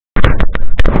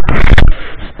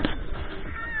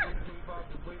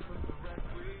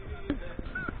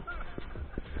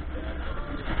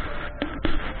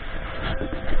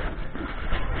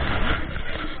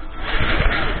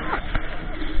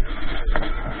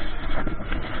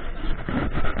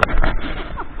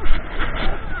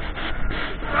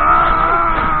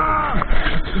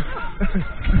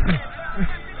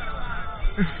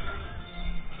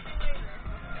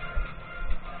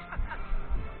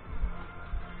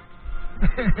Some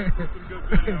good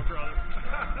video, brother.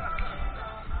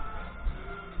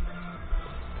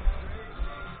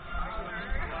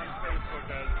 On Facebook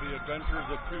as The Adventures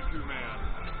of Tutu Man.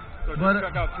 So just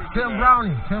check out Tutu Tim Man.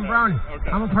 Brownie. Tim Brownie.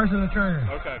 Okay. I'm a personal trainer.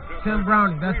 Okay. Tim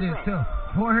Brownie. That's it. Tim.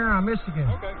 Port Huron, Michigan.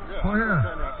 Okay. Yeah. Port Huron.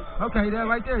 Okay. Okay, that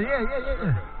right there. Yeah. Look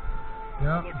you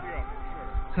up Yep. for sure.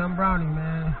 Tim Brownie,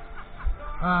 man.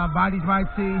 Bodies by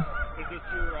T. Is this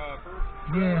your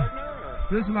first Yeah. Ragnar, or?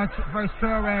 This is my first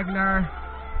trail Ragnar.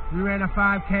 We ran a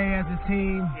 5K as a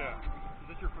team. Yeah. Is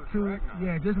this your first Ragnar?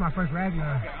 Yeah, this is my first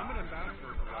Ragnar. Okay, I'm an ambassador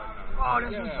for Ragnar. Oh,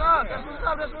 that's what's up. That's what's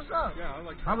up. That's what's up. Yeah,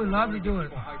 I would love to do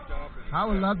it. I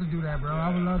would love to do that, bro. I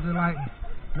would love to, like,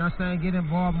 you know what I'm saying, get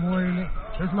involved more in it.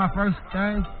 This is my first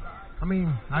thing. I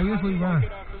mean, I usually run.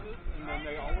 And then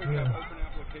they always have open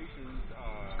applications.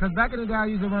 Because back in the day, I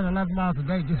used to run 11 miles a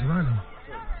day just running.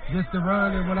 Just to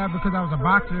run and whatever, because I was a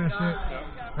boxer and shit.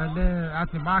 And then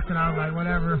after boxing, I was like,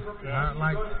 whatever.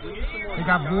 Like, they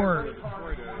got bored.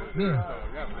 Yeah.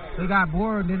 They got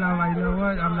bored, and then I was like, you know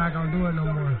what? I'm not going to do it no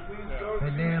more.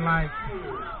 And then, like,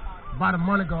 about a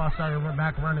month ago, I started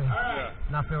back running.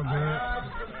 And I feel good.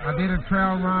 I did a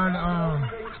trail run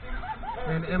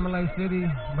in MLA City,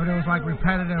 but it was like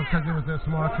repetitive because it was a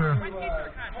small trail.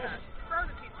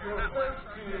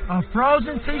 A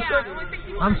frozen t-shirt?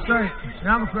 I'm straight.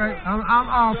 Yeah, I'm great. I'm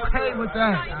okay with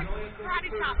that.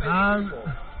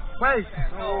 Wait.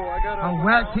 A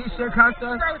wet t-shirt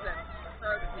contest? Frozen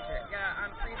t-shirt. Yeah,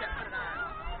 I'm free to put it on.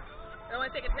 It only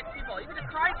takes 6 people. You can just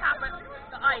try top it,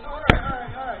 the ice,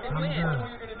 and I'm win.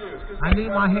 good. I need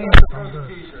my hands. I'm good.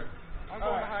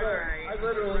 I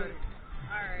literally.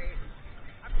 Alright.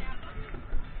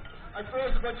 I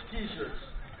froze a bunch of t-shirts.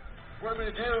 What I'm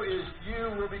going to do is you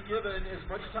will be given as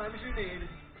much time as you need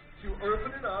to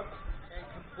open it up and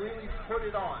completely put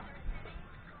it on.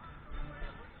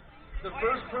 The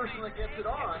first person that gets it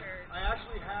on, I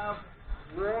actually have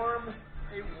a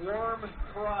warm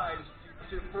prize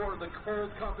for the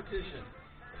cold competition.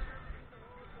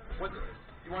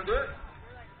 You want to do it?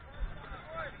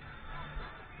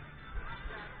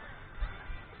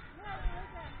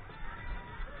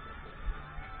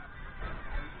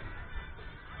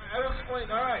 I will explain.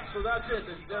 All right, so that's it.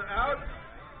 They're out.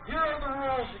 Here are the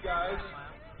rules, you guys.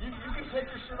 You can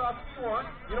take your shirt off if you want.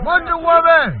 Wonder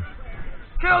Woman!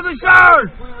 Kill the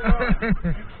shirt! You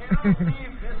cannot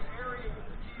leave this area with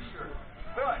the t-shirt.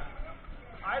 But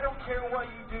I don't care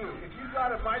what you do. If you've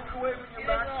got a microwave in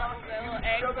your back pocket, you can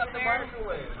shove it in the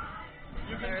microwave.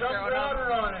 You can dump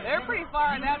water on it. They're pretty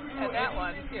far in that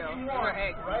one, too. Those are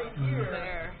eggs. Right here.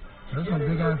 There. Those some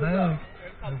big ass eggs.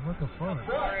 Like, what the fuck?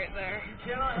 Right there.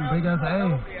 Some big ass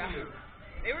eggs. Yeah.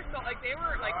 They were so, like, I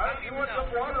don't even You want know.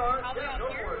 some water on it? How they Yeah, out go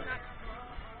here? for it.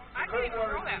 I can't even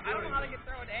throw that. I don't know how they can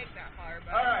throw an egg that far,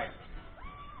 but. All right.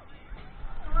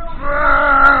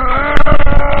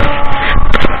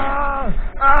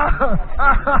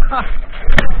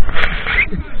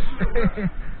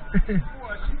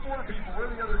 I see 4 people. Where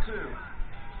are the other 2?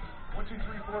 1, 2,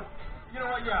 3, 4. You know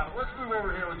what? Yeah, let's move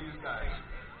over here with these guys.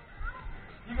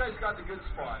 You guys got the good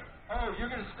spot. Oh, you're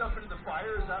going to stuff into the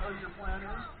fire? Is that what your plan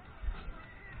is?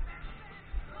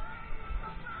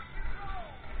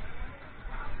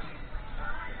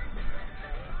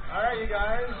 All right, you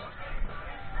guys.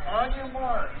 On your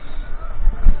marks.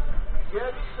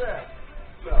 Get set.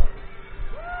 Go. No.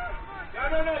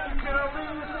 You cannot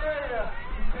leave this area.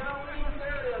 You cannot leave this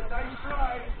area. Nice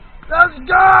try. Let's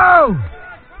go!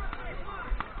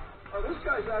 Oh, this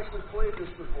guy's actually played this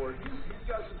before. He's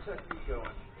got some technique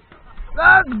going.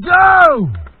 Let's go!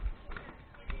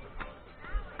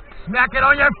 Smack it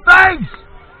on your face!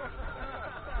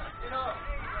 You know,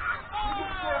 you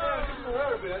can slow down just a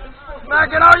little bit. Smack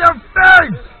it on your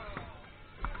face!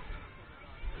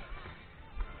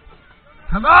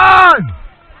 Come on!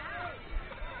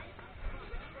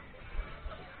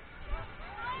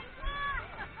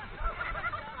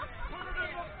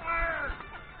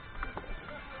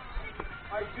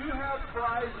 I do have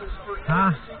prizes for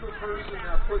every single person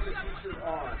that puts a t-shirt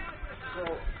on. So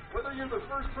whether you're the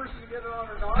first person to get it on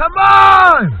or not, Come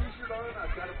on! t-shirt on,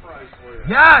 I've got a prize for you.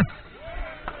 Yes!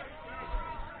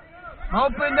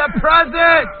 Open the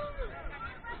present!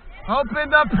 Open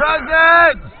the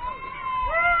present!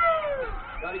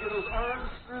 Got to get those arms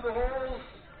through the holes.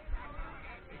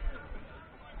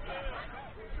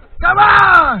 Come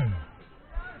on!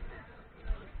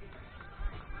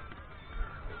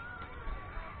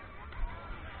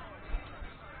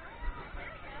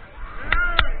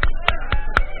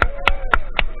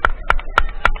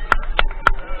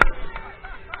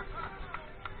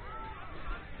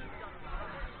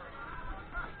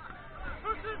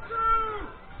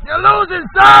 You're losing,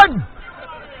 son!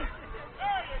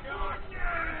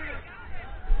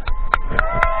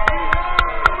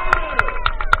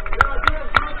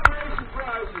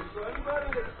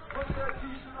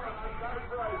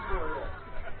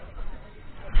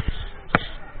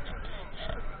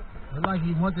 It's like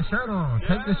he want the shirt on.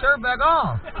 Take the shirt back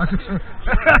off.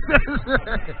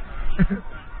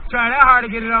 Try that hard to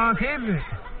get it on, keep it.